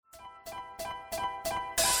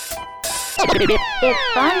It's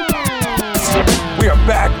fun time. We are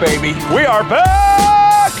back, baby. We are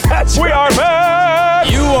back! We are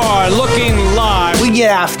back! You are looking live. We get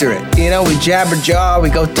after it. You know, we jabber jaw, we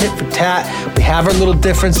go tit for tat, we have our little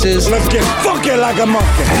differences. Let's get funky like a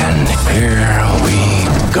monkey. And here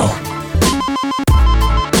we go.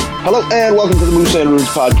 Hello and welcome to the Moose and Runes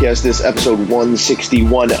podcast. This episode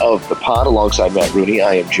 161 of the pod alongside Matt Rooney.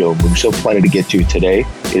 I am Joe Musso. Plenty to get to today.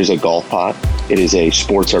 It is a golf pod. It is a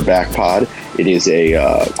sports are back pod. It is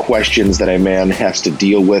a questions that a man has to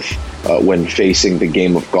deal with when facing the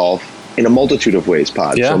game of golf in a multitude of ways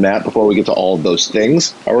pod. Yeah. So Matt, before we get to all of those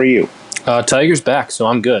things, how are you? Tiger's back, so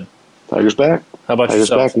I'm good. Tiger's back. How about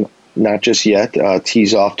Tiger's yourself? back. Not just yet.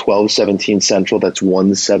 Tees off 12:17 Central. That's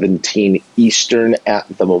 1:17 Eastern at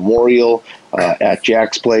the Memorial at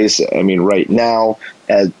Jack's Place. I mean, right now,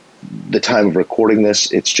 at the time of recording this,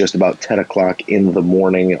 it's just about 10 o'clock in the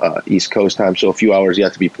morning East Coast time, so a few hours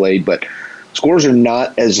yet to be played. But scores are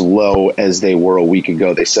not as low as they were a week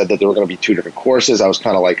ago. They said that there were going to be two different courses. I was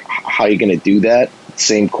kind of like, how are you going to do that?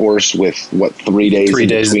 Same course with, 3 days in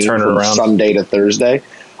between, to turn it from around. Sunday to Thursday.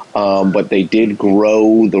 But they did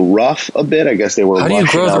grow the rough a bit. I guess they were. How do you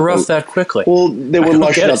grow the rough that quickly? Well, they were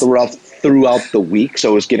lushing out the rough throughout the week,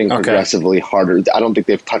 so it was getting progressively harder. I don't think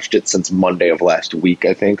they've touched it since Monday of last week,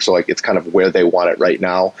 I think. So, it's kind of where they want it right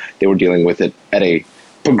now. They were dealing with it at a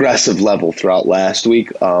progressive level throughout last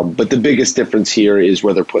week. But the biggest difference here is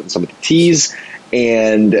where they're putting some of the tees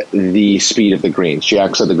and the speed of the greens.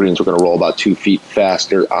 Jack said the greens were going to roll about 2 feet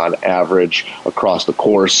faster on average across the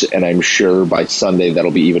course, and I'm sure by Sunday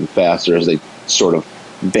that'll be even faster as they sort of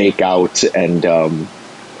bake out and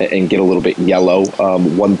get a little bit yellow.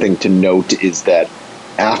 One thing to note is that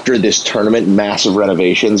after this tournament, massive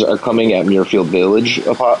renovations are coming at Muirfield Village,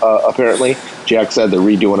 apparently. Jack said they're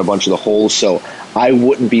redoing a bunch of the holes, so I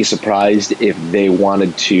wouldn't be surprised if they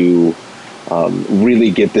wanted to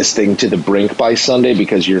really get this thing to the brink by Sunday,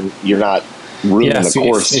 because you're not ruining the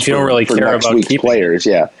course if you don't really for care next about week's keeping players.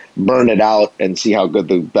 Yeah, burn it out and see how good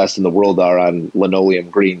the best in the world are on linoleum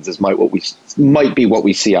greens is might be what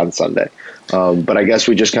we see on Sunday. But I guess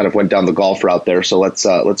we just kind of went down the golf route there. So let's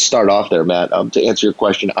start off there, Matt. To answer your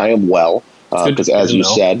question, I am well. Because as you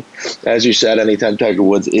said, anytime Tiger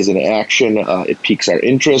Woods is in action, it piques our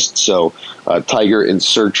interest. So Tiger in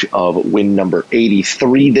search of win number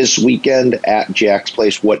 83 this weekend at Jack's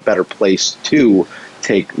Place. What better place to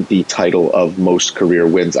take the title of most career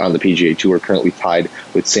wins on the PGA Tour? Currently tied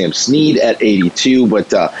with Sam Snead at 82.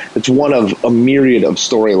 But it's one of a myriad of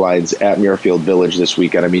storylines at Muirfield Village this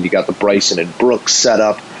weekend. I mean, you got the Bryson and Brooks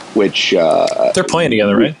setup, which they're playing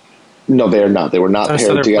together, right? No, they are not. They were not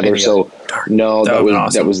paired together. So no,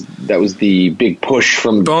 that was the big push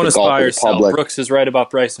from bonus the golf buyer public. Brooks is right about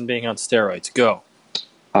Bryson being on steroids. Go.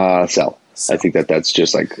 Sell. I think that's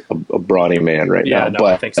just like a brawny man right now. No,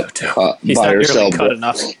 but I think so too. He's buy not or nearly sell, cut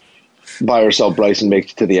enough. Buy or sell Bryson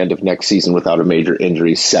makes it to the end of next season without a major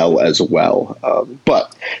injury. Sell as well.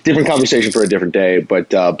 But different conversation for a different day. But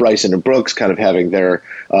Bryson and Brooks kind of having their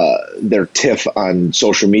tiff on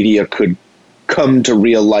social media could come to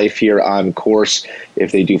real life here on course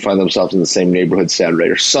if they do find themselves in the same neighborhood Saturday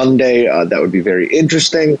or Sunday. That would be very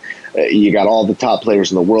interesting. You got all the top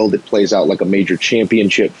players in the world. It plays out like a major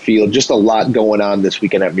championship field. Just a lot going on this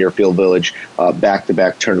weekend at Muirfield Village.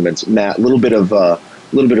 Back-to-back tournaments. Matt, a little bit of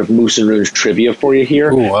Moose and Runes trivia for you here.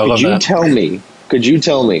 Ooh, Could you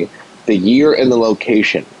tell me the year and the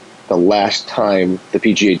location the last time the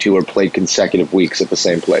PGA Tour played consecutive weeks at the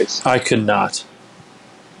same place? I could not.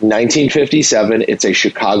 1957. It's a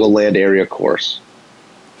Chicagoland area course.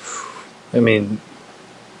 I mean,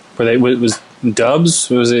 was Dubs?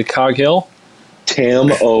 Was it Cog Hill?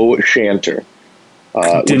 Tam O'Shanter.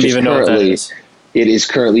 Didn't even know what that is. It is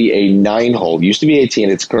currently a 9-hole. Used to be 18.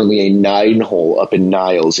 It's currently a 9-hole up in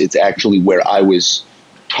Niles. It's actually where I was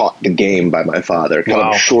taught the game by my father. Kind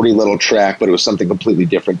of a shorty little track, but it was something completely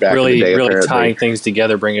different back in the day. Really tying things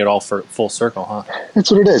together, bringing it all for full circle, huh? That's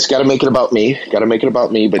what it is. Got to make it about me. But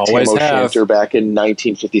Always Tam have. O'Shanter back in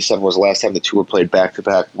 1957 was the last time the tour played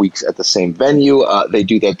back-to-back weeks at the same venue. They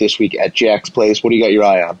do that this week at Jack's Place. What do you got your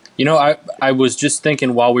eye on? You know, I was just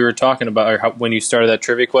thinking while we were talking about, when you started that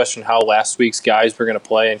trivia question, how last week's guys were going to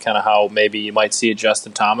play and kind of how maybe you might see a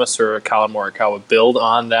Justin Thomas or a Colin Morikawa build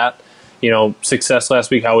on that. Success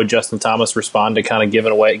last week. How would Justin Thomas respond to kind of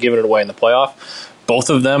giving it away in the playoff?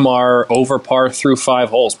 Both of them are over par through 5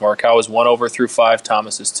 holes. Morikawa is 1 over through 5.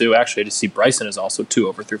 Thomas is 2. Actually, to see Bryson is also 2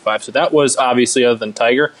 over through 5. So that was obviously, other than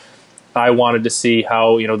Tiger, I wanted to see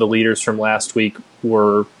how the leaders from last week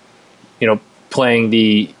were, playing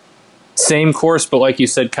the same course, but like you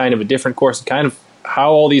said, kind of a different course, and kind of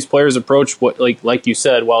how all these players approach what, like you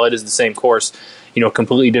said, while it is the same course,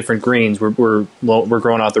 completely different greens. We're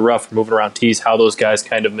growing out the rough, we're moving around tees. How those guys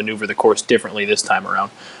kind of maneuver the course differently this time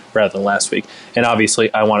around rather than last week. And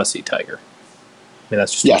obviously, I want to see Tiger. I mean,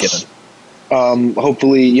 that's just a given.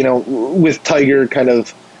 Hopefully, with Tiger kind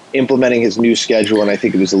of implementing his new schedule, and I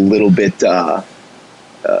think it was a little bit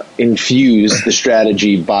infused the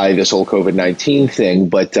strategy by this whole COVID-19 thing.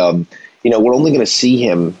 But we're only going to see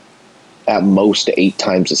him at most 8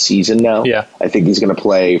 times a season now. Yeah. I think he's going to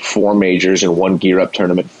play 4 majors and 1 gear-up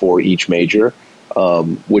tournament for each major,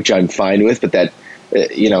 which I'm fine with. But that,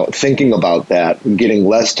 thinking about that, getting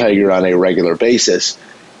less Tiger on a regular basis,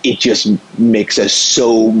 it just makes us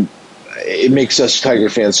Tiger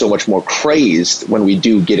fans so much more crazed when we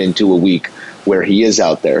do get into a week where he is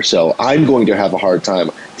out there. So I'm going to have a hard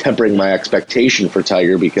time tempering my expectation for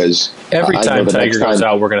Tiger because every time Tiger goes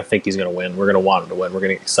out, we're going to think he's going to win. We're going to want him to win. We're going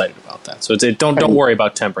to get excited about that. So don't worry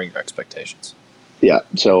about tempering your expectations. Yeah.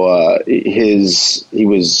 So he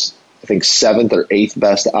was, I think, 7th or 8th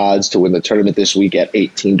best odds to win the tournament this week at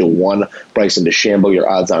 18-1. Bryson DeChambeau, your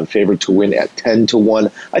odds-on favorite to win at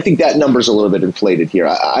 10-1. I think that number's a little bit inflated here.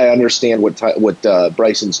 I understand what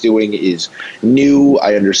Bryson's doing is new.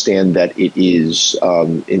 I understand that it is,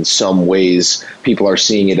 in some ways, people are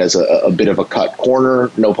seeing it as a bit of a cut corner,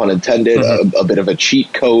 no pun intended, a bit of a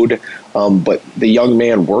cheat code. But the young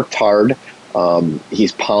man worked hard.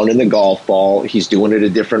 He's pounding the golf ball. He's doing it a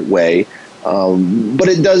different way. But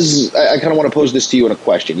it does, I kind of want to pose this to you in a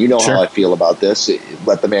question. You know Sure. how I feel about this.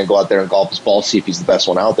 Let the man go out there and golf his ball, see if he's the best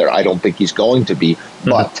one out there. I don't think he's going to be.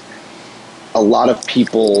 But a lot of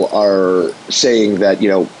people are saying that,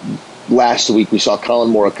 last week we saw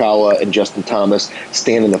Colin Morikawa and Justin Thomas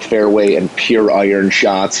stand in the fairway and pure iron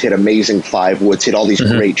shots, hit amazing 5-woods, hit all these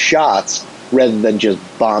great shots rather than just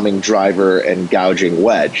bombing driver and gouging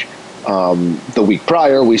wedge. The week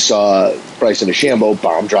prior, we saw Bryson DeChambeau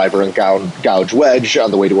bomb driver and gouge wedge on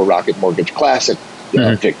the way to a Rocket Mortgage Classic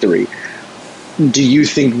victory. Do you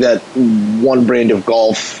think that one brand of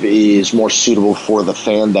golf is more suitable for the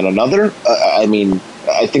fan than another?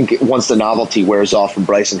 I think once the novelty wears off from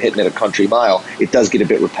Bryson hitting at a country mile, it does get a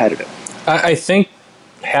bit repetitive. I think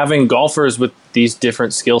having golfers with these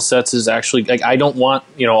different skill sets is actually, I don't want,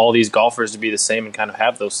 all these golfers to be the same and kind of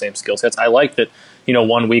have those same skill sets. I like that,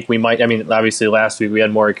 1 week we might, obviously last week we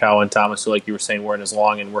had Morikawa and Thomas, who, like you were saying, weren't as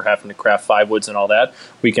long and we're having to craft 5-woods and all that.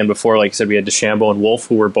 Weekend before, like I said, we had DeChambeau and Wolf,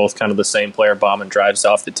 who were both kind of the same player, bombing drives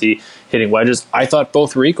off the tee, hitting wedges. I thought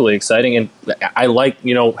both were equally exciting, and I like,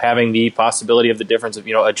 having the possibility of the difference of,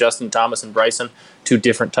 a Justin Thomas and Bryson, 2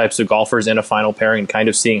 different types of golfers in a final pairing and kind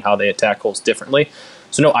of seeing how they attack holes differently.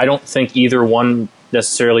 So, no, I don't think either one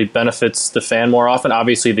necessarily benefits the fan more often.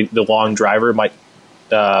 Obviously, the long driver might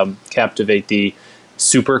captivate the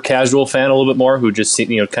super casual fan a little bit more, who just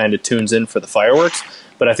kind of tunes in for the fireworks.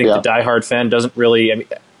 But I think the diehard fan doesn't really.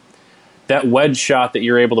 That wedge shot that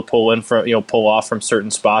you're able to pull off from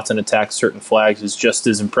certain spots and attack certain flags is just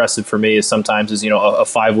as impressive for me as sometimes as a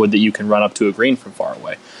 5-wood that you can run up to a green from far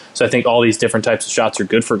away. So I think all these different types of shots are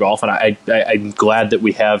good for golf, and I'm glad that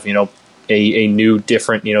we have a new,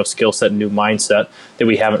 different, skill set, new mindset that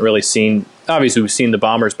we haven't really seen. Obviously, we've seen the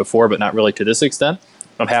bombers before, but not really to this extent.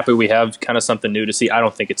 I'm happy we have kind of something new to see. I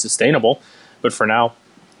don't think it's sustainable, but for now,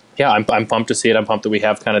 yeah, I'm pumped to see it. I'm pumped that we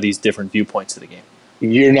have kind of these different viewpoints of the game.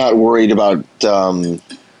 You're not worried about,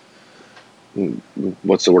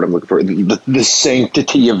 what's the word I'm looking for? The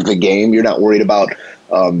sanctity of the game. You're not worried about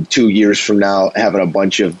 2 years from now having a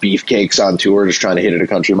bunch of beefcakes on tour just trying to hit at a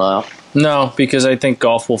country mile? No, because I think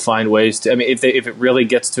golf will find ways to. If it really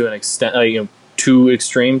gets to an extent, too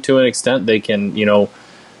extreme to an extent, they can,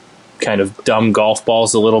 kind of dumb golf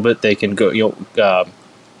balls a little bit. They can go,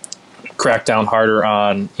 crack down harder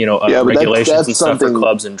on, regulations and stuff for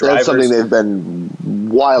clubs and drivers. That's something they've been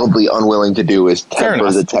wildly unwilling to do, is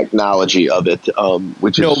temper the technology of it,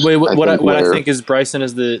 which is what I think is Bryson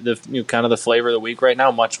is the kind of the flavor of the week right now,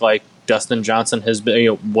 much like Dustin Johnson has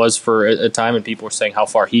been, was for a time, and people were saying how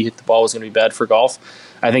far he hit the ball was going to be bad for golf.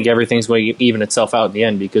 I think everything's going to even itself out in the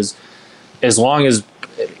end, because as long as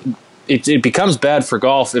it becomes bad for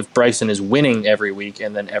golf if Bryson is winning every week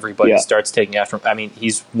and then everybody starts taking after him.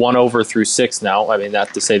 He's 1 over through 6 now.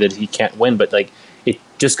 Not to say that he can't win, but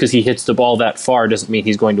just because he hits the ball that far doesn't mean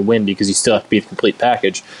he's going to win, because he still has to be the complete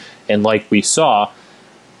package. And like we saw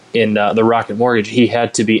in the Rocket Mortgage, he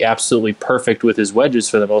had to be absolutely perfect with his wedges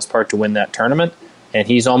for the most part to win that tournament, and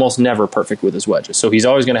he's almost never perfect with his wedges. So he's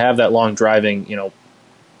always going to have that long driving,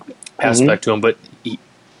 aspect to him, but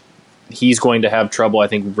he's going to have trouble, I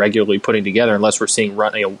think, regularly putting together, unless we're seeing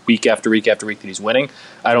week after week after week that he's winning.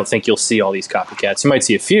 I don't think you'll see all these copycats. You might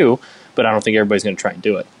see a few, but I don't think everybody's going to try and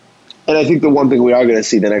do it. And I think the one thing we are going to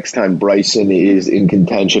see the next time Bryson is in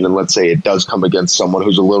contention, and let's say it does come against someone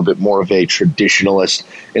who's a little bit more of a traditionalist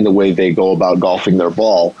in the way they go about golfing their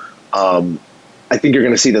ball, I think you're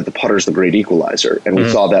going to see that the putter is the great equalizer. And we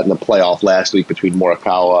saw that in the playoff last week between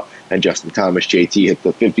Morikawa and Justin Thomas. JT hit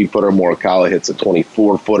the 50-footer. Morikawa hits a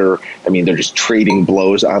 24-footer. I mean, they're just trading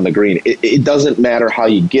blows on the green. It doesn't matter how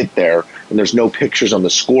you get there, and there's no pictures on the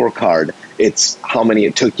scorecard. It's how many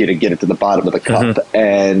it took you to get it to the bottom of the cup.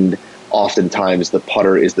 And oftentimes the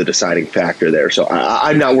putter is the deciding factor there. So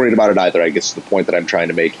I'm not worried about it either, I guess is the point that I'm trying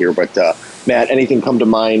to make here. But, Matt, anything come to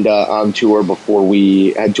mind on tour before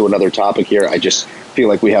we head to another topic here? I just feel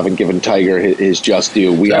like we haven't given Tiger his just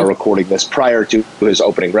due. We are recording this prior to his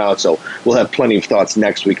opening round, so we'll have plenty of thoughts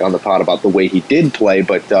next week on the pod about the way he did play.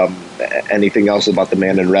 But anything else about the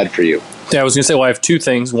man in red for you? Yeah, I was going to say, well, I have two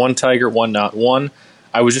things. One Tiger, one not. One,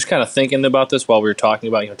 I was just kind of thinking about this while we were talking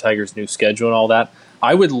about Tiger's new schedule and all that.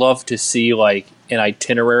 I would love to see like an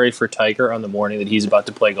itinerary for Tiger on the morning that he's about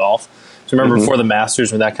to play golf. So remember before the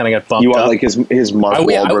Masters when that kind of got bumped up? You want like his Mark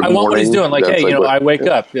Wahlberg I want what he's doing. Like, hey, like I wake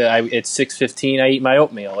up. It's 6:15. I eat my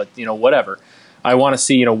oatmeal. Whatever. I want to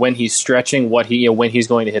see, when he's stretching, what he, when he's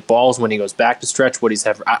going to hit balls, when he goes back to stretch, what he's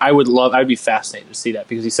having. I'd be fascinated to see that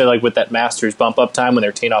because he said like with that Masters bump up time when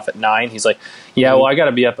they're teeing off at 9, he's like, well, I got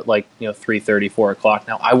to be up at 3:30, 4 o'clock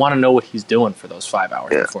now. I want to know what he's doing for those 5 hours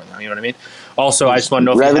before now. You know what I mean? Also, I just want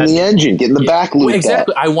to know revving the engine, getting the back loop.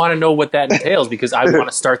 Exactly. I want to know what that entails because I want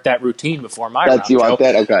to start that routine before my round. You want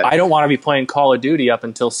that? Okay. I don't want to be playing Call of Duty up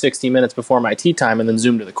until 60 minutes before my tee time and then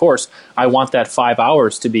zoom to the course. I want that 5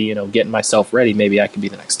 hours to be, getting myself ready. Maybe I could be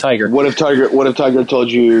the next Tiger. What if Tiger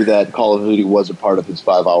told you that Call of Duty was a part of his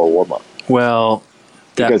 5-hour warm up? Well,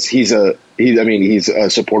 because he's a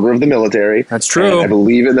supporter of the military. That's true. And I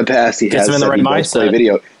believe in the past he does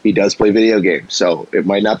play video games. So it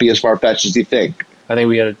might not be as far fetched as you think. I think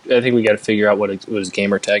we got to figure out what his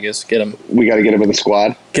gamer tag is. We got to get him in the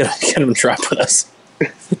squad. Get him trapped with us.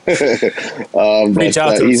 Reach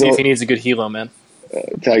out to him, see if he needs a good helo, man.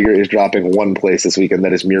 Tiger is dropping one place this weekend.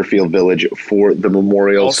 That is Muirfield Village for the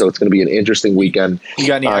Memorial. Also, so it's going to be an interesting weekend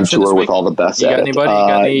on tour with all the best. You got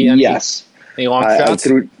anybody? Yes. Any long shots?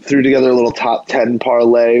 I threw together a little top 10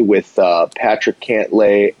 parlay with Patrick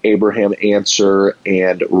Cantlay, Abraham Answer,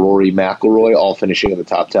 and Rory McIlroy all finishing in the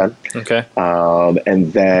top 10. Okay.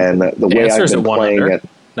 And then the way I've been playing it,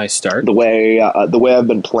 nice start. The way I've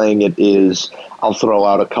been playing it is I'll throw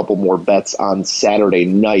out a couple more bets on Saturday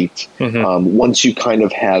night. Once you kind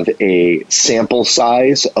of have a sample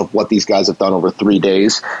size of what these guys have done over 3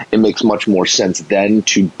 days, it makes much more sense then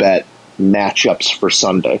to bet matchups for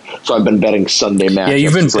Sunday. So I've been betting Sunday matchups. Yeah,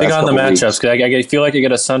 you've been big on the matchups. I feel like I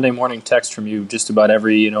get a Sunday morning text from you just about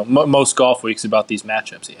every, most golf weeks about these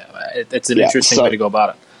matchups you have. It's an interesting way to go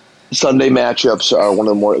about it. Sunday matchups are one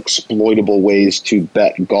of the more exploitable ways to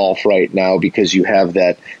bet golf right now because you have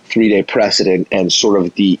that 3-day precedent and sort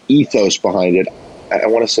of the ethos behind it. I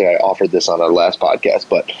want to say I offered this on our last podcast,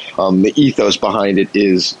 but the ethos behind it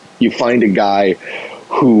is you find a guy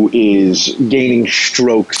who is gaining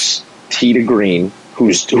strokes tee to green,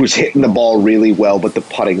 who's hitting the ball really well, but the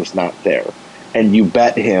putting's not there. And you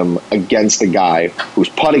bet him against a guy who's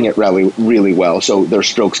putting it really, really well. So their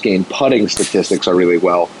strokes gained putting statistics are really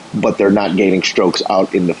well, but they're not gaining strokes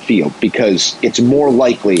out in the field because it's more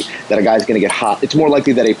likely that a guy's going to get hot. It's more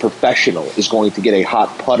likely that a professional is going to get a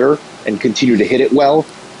hot putter and continue to hit it well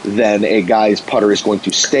than a guy's putter is going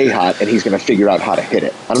to stay hot and he's going to figure out how to hit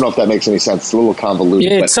it. I don't know if that makes any sense. It's a little convoluted.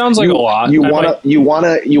 Yeah, it sounds like a lot. You want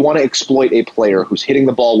to exploit a player who's hitting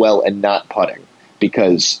the ball well and not putting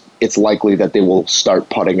because it's likely that they will start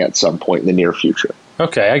putting at some point in the near future.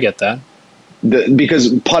 Okay, I get that.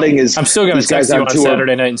 Because putting is... I'm still going to text you on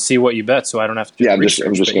Saturday night and see what you bet, so I don't have to do research.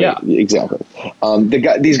 I'm just going to... Exactly.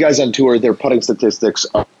 These guys on tour, their putting statistics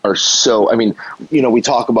are so... I mean, we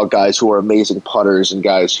talk about guys who are amazing putters and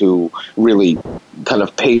guys who really kind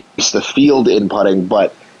of pace the field in putting,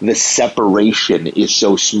 but the separation is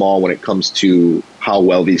so small when it comes to how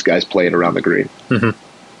well these guys play it around the green.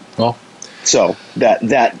 Mm-hmm. Well... So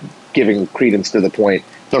that giving credence to the point,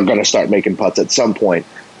 they're going to start making putts at some point.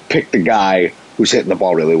 Pick the guy who's hitting the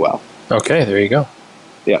ball really well. Okay, there you go.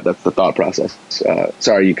 Yeah, that's the thought process.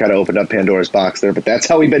 Sorry, you kind of opened up Pandora's box there, but that's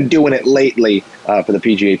how we've been doing it lately for the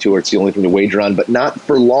PGA Tour. It's the only thing to wager on, but not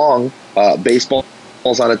for long. Baseball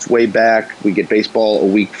Baseball's on its way back. We get baseball a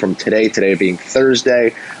week from today being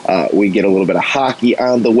Thursday. We get a little bit of hockey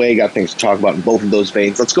on the way. Got things to talk about in both of those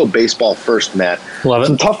veins. Let's go baseball first, Matt. Love it.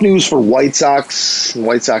 Some tough news for White Sox and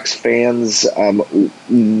White Sox fans.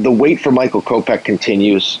 The wait for Michael Kopech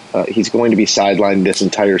continues. He's going to be sidelined this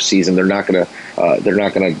entire season. They're not going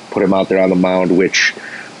to put him out there on the mound, which,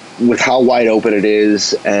 with how wide open it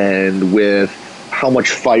is and with how much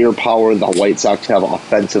firepower the White Sox have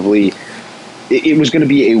offensively, it was going to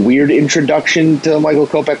be a weird introduction to Michael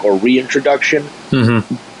Kopech, or reintroduction.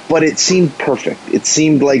 Mm-hmm. But it seemed perfect. It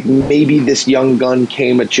seemed like maybe this young gun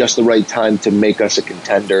came at just the right time to make us a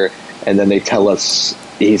contender, and then they tell us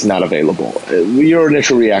he's not available. Your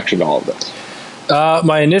initial reaction to all of this?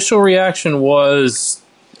 My initial reaction was,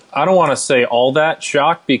 I don't want to say all that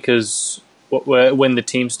shocked, because when the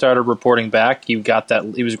team started reporting back, he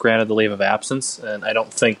was granted the leave of absence, and I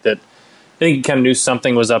think he kind of knew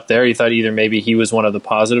something was up there. He thought either maybe he was one of the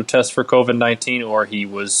positive tests for COVID-19, or he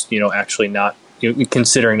was, actually not,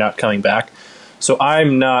 considering not coming back. So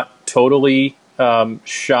I'm not totally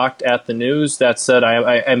shocked at the news. That said,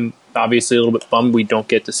 I am obviously a little bit bummed we don't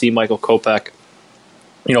get to see Michael Kopech,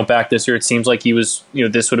 back this year. It seems like he was,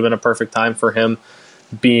 this would have been a perfect time for him,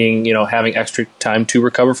 being, having extra time to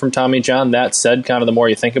recover from Tommy John. That said, kind of the more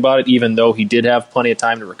you think about it, even though he did have plenty of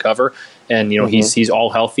time to recover, and he's all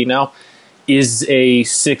healthy now, is a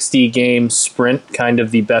 60-game sprint kind of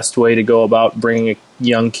the best way to go about bringing a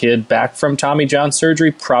young kid back from Tommy John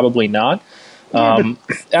surgery? Probably not. I'm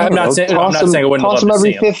not saying I wouldn't love to see him. Toss him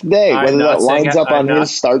every fifth day, whether that lines up on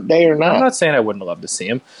his start day or not. I'm not saying I wouldn't love to see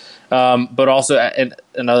him. But also, and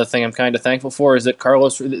another thing I'm kind of thankful for is that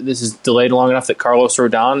this is delayed long enough that Carlos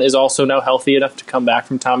Rodon is also now healthy enough to come back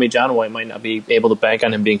from Tommy John, while he might not be able to bank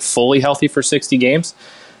on him being fully healthy for 60 games.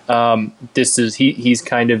 He's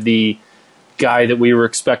kind of the guy that we were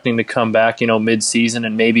expecting to come back, mid-season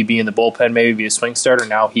and maybe be in the bullpen, maybe be a swing starter.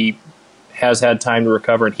 Now he has had time to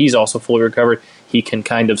recover, and he's also fully recovered. He can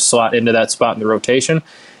kind of slot into that spot in the rotation.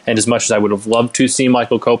 And as much as I would have loved to see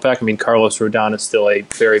Michael Kopech, Carlos Rodon is still a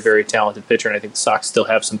very, very talented pitcher, and I think the Sox still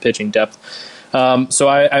have some pitching depth. So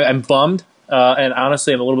I'm bummed, and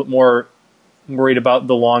honestly, I'm a little bit more worried about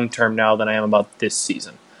the long term now than I am about this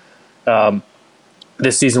season.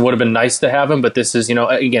 This season would have been nice to have him, but this is,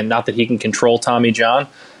 again, not that he can control Tommy John,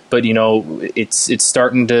 but it's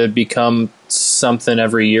starting to become something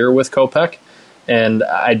every year with Kopech. And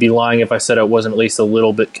I'd be lying if I said I wasn't at least a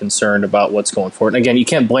little bit concerned about what's going forward. And again, you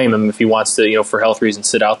can't blame him if he wants to, for health reasons,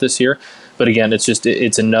 sit out this year. But again,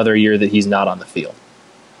 it's another year that he's not on the field.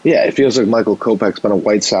 Yeah, it feels like Michael Kopech's been a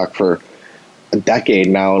White Sox for a decade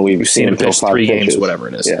now, and we've seen him pitch 3 games, whatever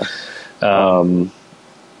it is. Yeah.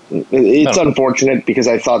 It's unfortunate, because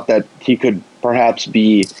I thought that he could perhaps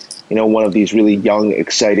be, one of these really young,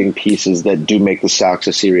 exciting pieces that do make the Sox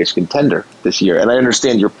a serious contender this year. And I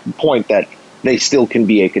understand your point that they still can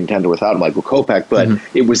be a contender without Michael Kopech, but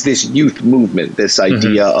it was this youth movement, this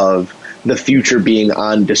idea of the future being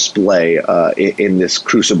on display in this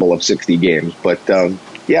crucible of 60 games. But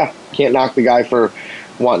can't knock the guy for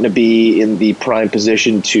wanting to be in the prime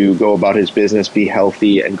position to go about his business, be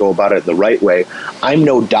healthy, and go about it the right way. I'm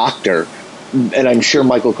no doctor, and I'm sure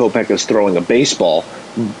Michael Kopech is throwing a baseball,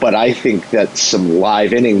 but I think that some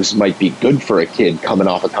live innings might be good for a kid coming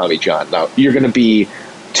off of Tommy John. Now, you're going to be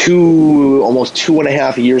almost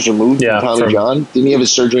 2.5 years removed from Tommy John. Didn't he have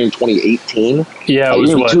his surgery in 2018? Yeah, you're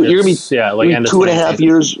going to be 2.5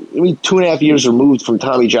 years. 2.5 years removed from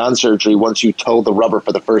Tommy John surgery once you toe the rubber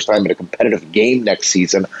for the first time in a competitive game next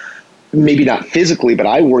season. Maybe not physically, but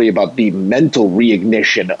I worry about the mental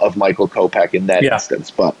reignition of Michael Kopech in that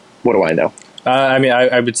instance. But what do I know?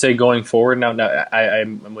 I would say going forward now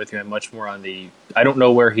I'm with you. I'm much more on the. I don't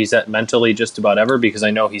know where he's at mentally just about ever, because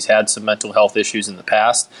I know he's had some mental health issues in the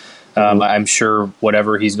past. I'm sure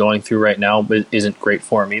whatever he's going through right now isn't great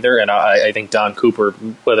for him either. And I think Don Cooper,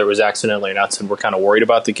 whether it was accidentally or not, said we're kind of worried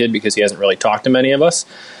about the kid because he hasn't really talked to many of us.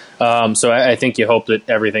 So I think you hope that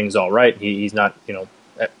everything's all right. He's not,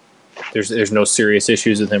 there's no serious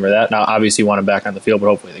issues with him or that. Now, obviously, you want him back on the field, but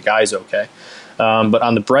hopefully the guy's okay. But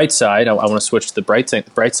on the bright side, I want to switch to the bright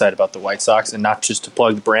side about the White Sox, and not just to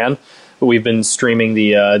plug the brand, but we've been streaming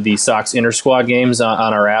the Sox inter-squad games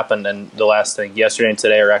on our app, and then the last thing, yesterday and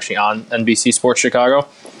today, are actually on NBC Sports Chicago.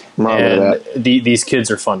 And these kids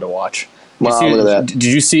are fun to watch. Did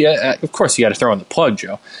you see? Of course, you got to throw in the plug,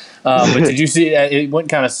 Joe. But did you see? It went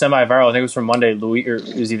kind of semi-viral. I think it was from Monday. It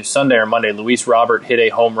was either Sunday or Monday. Luis Robert hit a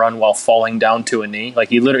home run while falling down to a knee. Like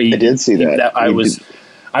he literally. I did see that.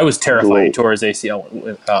 I was terrified. He tore his ACL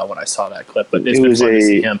when I saw that clip. But it's been fun to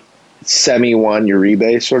see him. semi-Juan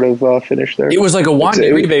Uribe sort of finish there. It was like a Juan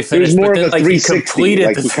Uribe finish. It was more but of then, a 360. He completed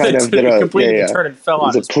like he kind of did the turn and fell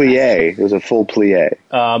on his back. It was a full plie.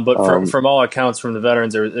 But from all accounts from the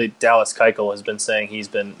veterans, Dallas Keuchel has been saying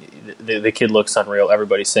the kid looks unreal.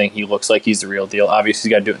 Everybody's saying he looks like he's the real deal. Obviously,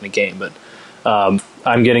 he's got to do it in the game, but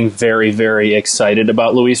I'm getting very, very excited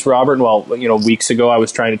about Luis Robert. Well, weeks ago I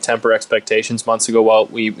was trying to temper expectations. Months ago, while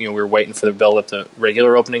we were waiting for the build up to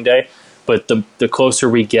regular opening day. But the closer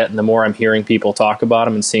we get, and the more I'm hearing people talk about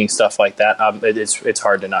him and seeing stuff like that, it's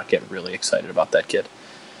hard to not get really excited about that kid.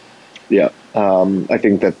 Yeah, I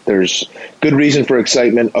think that there's good reason for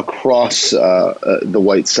excitement across the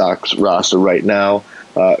White Sox roster right now.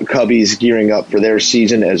 Cubbies gearing up for their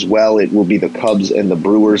season as well. It will be the Cubs and the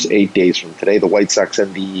Brewers 8 days from today. The White Sox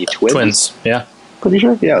and the Twins. Yeah. Pretty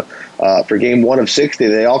sure, yeah. For game 1 of 60,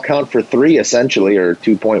 they all count for 3 essentially, or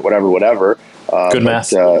 2 point whatever. Good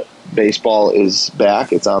math. Baseball is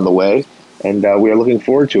back. It's on the way, and we are looking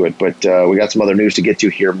forward to it. But we got some other news to get to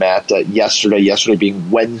here, Matt. Yesterday being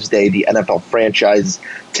Wednesday, the NFL franchise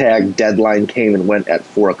tag deadline came and went at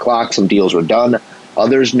 4 o'clock. Some deals were done.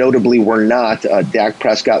 Others notably were not. Dak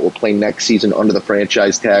Prescott will play next season under the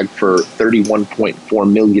franchise tag for $31.4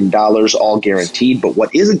 million, all guaranteed. But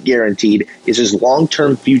what isn't guaranteed is his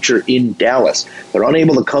long-term future in Dallas. They're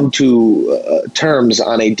unable to come to terms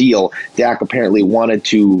on a deal. Dak apparently wanted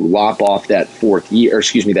to lop off that fifth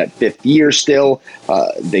year still.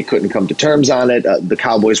 They couldn't come to terms on it. The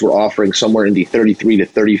Cowboys were offering somewhere in the $33 to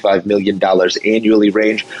 $35 million annually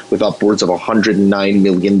range, with upwards of $109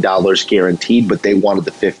 million guaranteed, but they wanted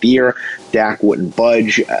the 5th year. Dak wouldn't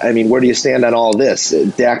budge. I mean, where do you stand on all this?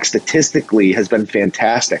 Dak statistically has been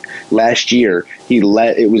fantastic. Last year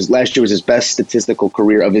was his best statistical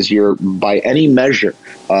career of his year by any measure.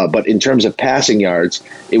 But in terms of passing yards,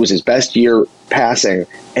 it was his best year passing,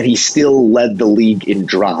 and he still led the league in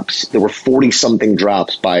drops. There were 40-something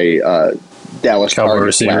drops by Dallas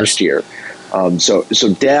Cowboys last year.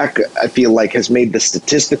 So Dak, I feel like, has made the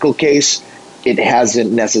statistical case. It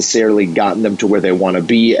hasn't necessarily gotten them to where they want to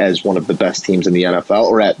be as one of the best teams in the NFL,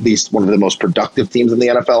 or at least one of the most productive teams in the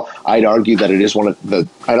NFL. I'd argue that it's the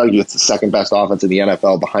second best offense in the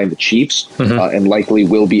NFL behind the Chiefs, and likely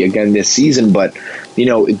will be again this season. But,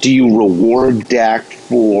 do you reward Dak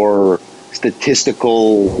for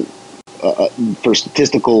statistical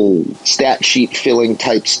stat sheet filling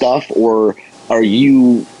type stuff, or are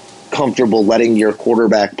you comfortable letting your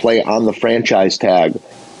quarterback play on the franchise tag,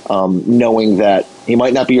 knowing that he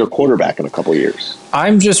might not be your quarterback in a couple of years?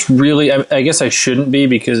 I'm just really, I guess I shouldn't be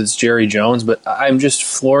because it's Jerry Jones, but I'm just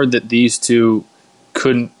floored that these two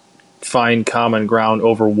couldn't find common ground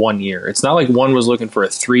over 1 year. It's not like one was looking for a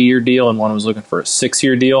 3-year deal and one was looking for a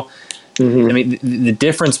 6-year deal. Mm-hmm. I mean, the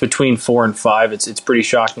difference between 4 and 5, it's pretty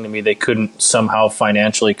shocking to me they couldn't somehow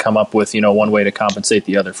financially come up with, one way to compensate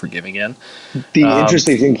the other for giving in. The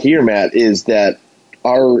interesting thing here, Matt, is that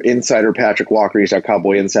our insider, Patrick Walker, he's our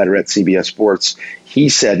Cowboy insider at CBS Sports, he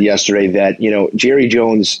said yesterday that, Jerry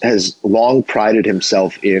Jones has long prided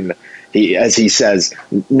himself in, as he says,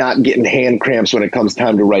 not getting hand cramps when it comes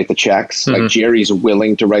time to write the checks. Mm-hmm. Like, Jerry's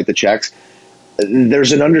willing to write the checks.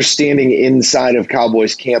 There's an understanding inside of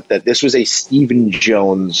Cowboys camp that this was a Stephen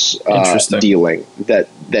Jones dealing,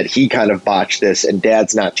 that he kind of botched this, and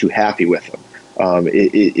Dad's not too happy with him.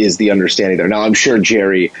 Is the understanding there. Now, I'm sure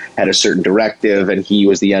Jerry had a certain directive and he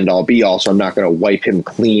was the end-all be-all, so I'm not going to wipe him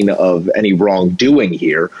clean of any wrongdoing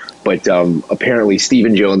here. But apparently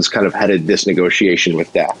Stephen Jones kind of headed this negotiation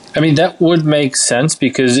with that. I mean, that would make sense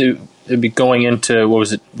because it'd be going into, what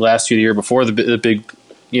was it, last year, the year before, the big,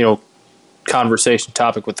 conversation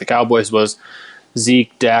topic with the Cowboys was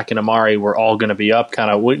Zeke, Dak, and Amari were all going to be up.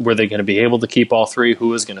 Kind of, were they going to be able to keep all three? Who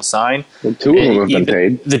was going to sign? Well, 2 of them have been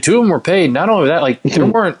paid. The 2 of them were paid. Not only that, there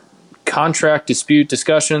weren't contract dispute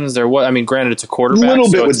discussions. There was. I mean, granted, it's a quarterback. A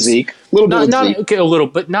little bit with Zeke. Okay, a little,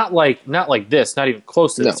 but not like this. Not even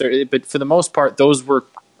close to this. But for the most part, those were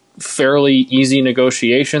fairly easy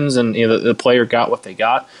negotiations, and the player got what they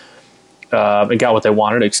got, and got what they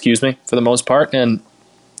wanted. Excuse me, for the most part, and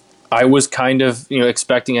I was kind of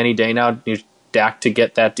expecting any day now Dak to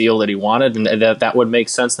get that deal that he wanted, and that would make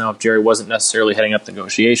sense now if Jerry wasn't necessarily heading up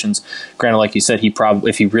negotiations. Granted, like you said,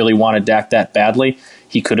 if he really wanted Dak that badly,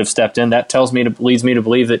 he could have stepped in. That leads me to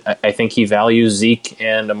believe that I think he values Zeke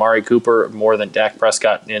and Amari Cooper more than Dak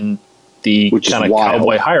Prescott in the kind of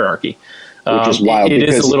Cowboy hierarchy. Which is wild,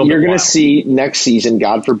 because you're going to see next season,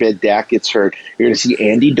 God forbid Dak gets hurt, you're going to see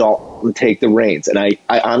Andy Dalton take the reins. And I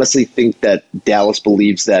honestly think that Dallas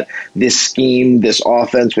believes that this scheme, this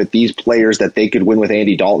offense with these players, that they could win with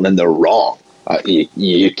Andy Dalton, and they're wrong.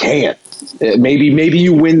 You can't. Maybe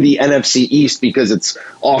you win the NFC East because it's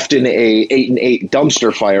often a 8-8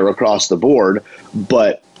 dumpster fire across the board,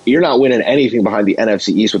 but you're not winning anything behind the NFC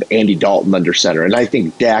East with Andy Dalton under center. And I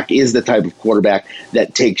think Dak is the type of quarterback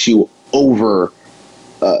that takes you over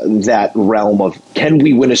that realm of, can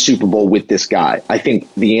we win a Super Bowl with this guy? I think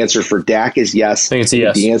the answer for Dak is yes. I think it's a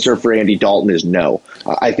yes. The answer for Andy Dalton is no.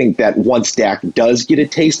 I think that once Dak does get a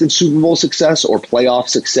taste of Super Bowl success or playoff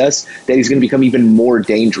success, that he's going to become even more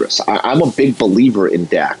dangerous. I'm a big believer in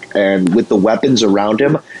Dak, and with the weapons around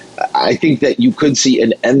him, I think that you could see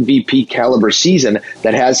an MVP caliber season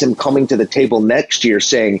that has him coming to the table next year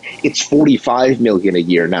saying it's $45 million a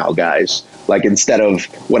year now, guys. Like, instead of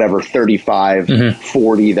whatever 35,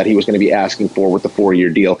 40 that he was going to be asking for with the 4-year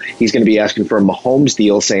deal, he's going to be asking for a Mahomes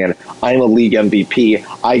deal saying, I'm a league MVP.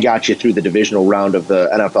 I got you through the divisional round of the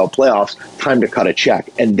NFL playoffs. Time to cut a check.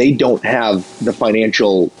 And they don't have the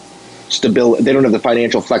financial stability. They don't have the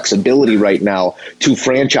financial flexibility right now to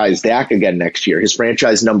franchise Dak again next year. His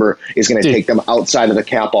franchise number is going to take them outside of the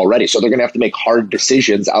cap already. So they're going to have to make hard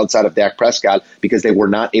decisions outside of Dak Prescott because they were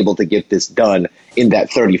not able to get this done in that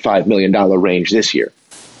 $35 million range this year.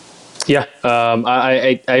 Yeah.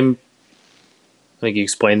 I think you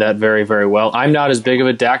explained that very, very well. I'm not as big of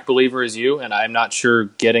a Dak believer as you, and I'm not sure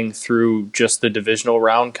getting through just the divisional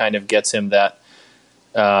round kind of gets him that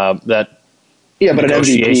yeah, but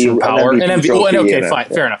negotiation power. Okay, fine,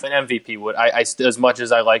 fair enough. An MVP would. I as much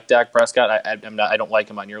as I like Dak Prescott, I don't like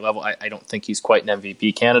him on your level. I don't think he's quite an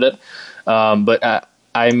MVP candidate. But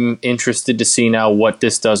I'm interested to see now what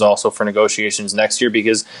this does also for negotiations next year,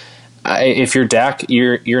 because if you're Dak,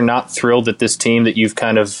 you're not thrilled that this team that you've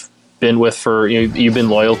kind of been with for, you've been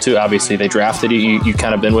loyal to. Obviously, they drafted you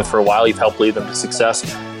kind of been with for a while. You've helped lead them to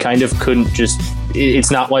success. Kind of couldn't just.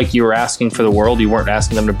 It's not like you were asking for the world. You weren't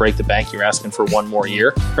asking them to break the bank. You were asking for one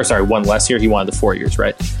less year. He wanted the 4 years,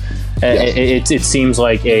 right? Yes. It seems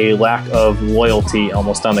like a lack of loyalty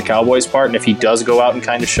almost on the Cowboys' part. And if he does go out and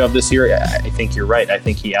kind of shove this year, I think you're right. I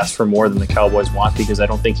think he asked for more than the Cowboys want, because I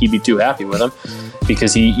don't think he'd be too happy with him.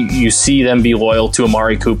 Because you see them be loyal to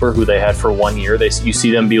Amari Cooper, who they had for 1 year. You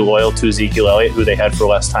see them be loyal to Ezekiel Elliott, who they had for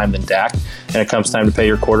less time than Dak. And it comes time to pay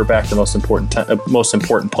your quarterback, the most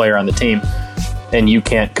important player on the team, and you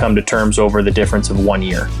can't come to terms over the difference of 1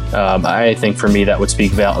 year. I think for me that would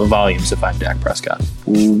speak volumes if I'm Dak Prescott.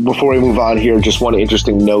 Before we move on here, just one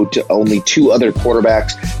interesting note. Only 2 other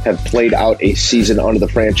quarterbacks have played out a season under the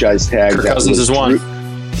franchise tag. Kirk Cousins is one.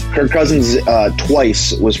 Kirk Cousins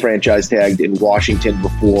twice was franchise tagged in Washington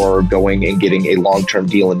before going and getting a long-term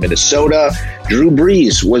deal in Minnesota. Drew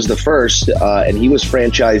Brees was the first, and he was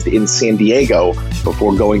franchised in San Diego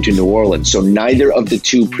before going to New Orleans. So neither of the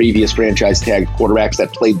 2 previous franchise-tagged quarterbacks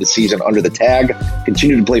that played the season under the tag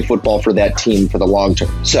continue to play football for that team for the long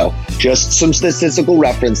term. So just some statistical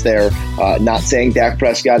reference there. Not saying Dak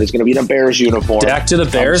Prescott is going to be in a Bears uniform. Dak to the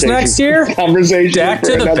Bears next year? Dak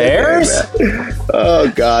to the Bears?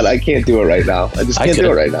 Oh, God. I can't do it right now. I just can't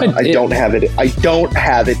do it right now. I don't have it. I don't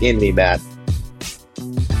have it in me, Matt.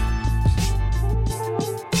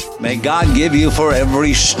 May God give you for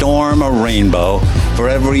every storm a rainbow, for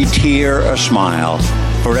every tear a smile,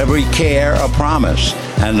 for every care a promise,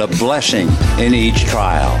 and a blessing in each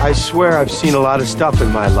trial. I swear I've seen a lot of stuff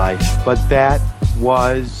in my life, but that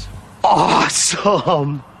was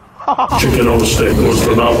awesome. Chicken on the steak was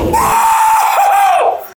phenomenal.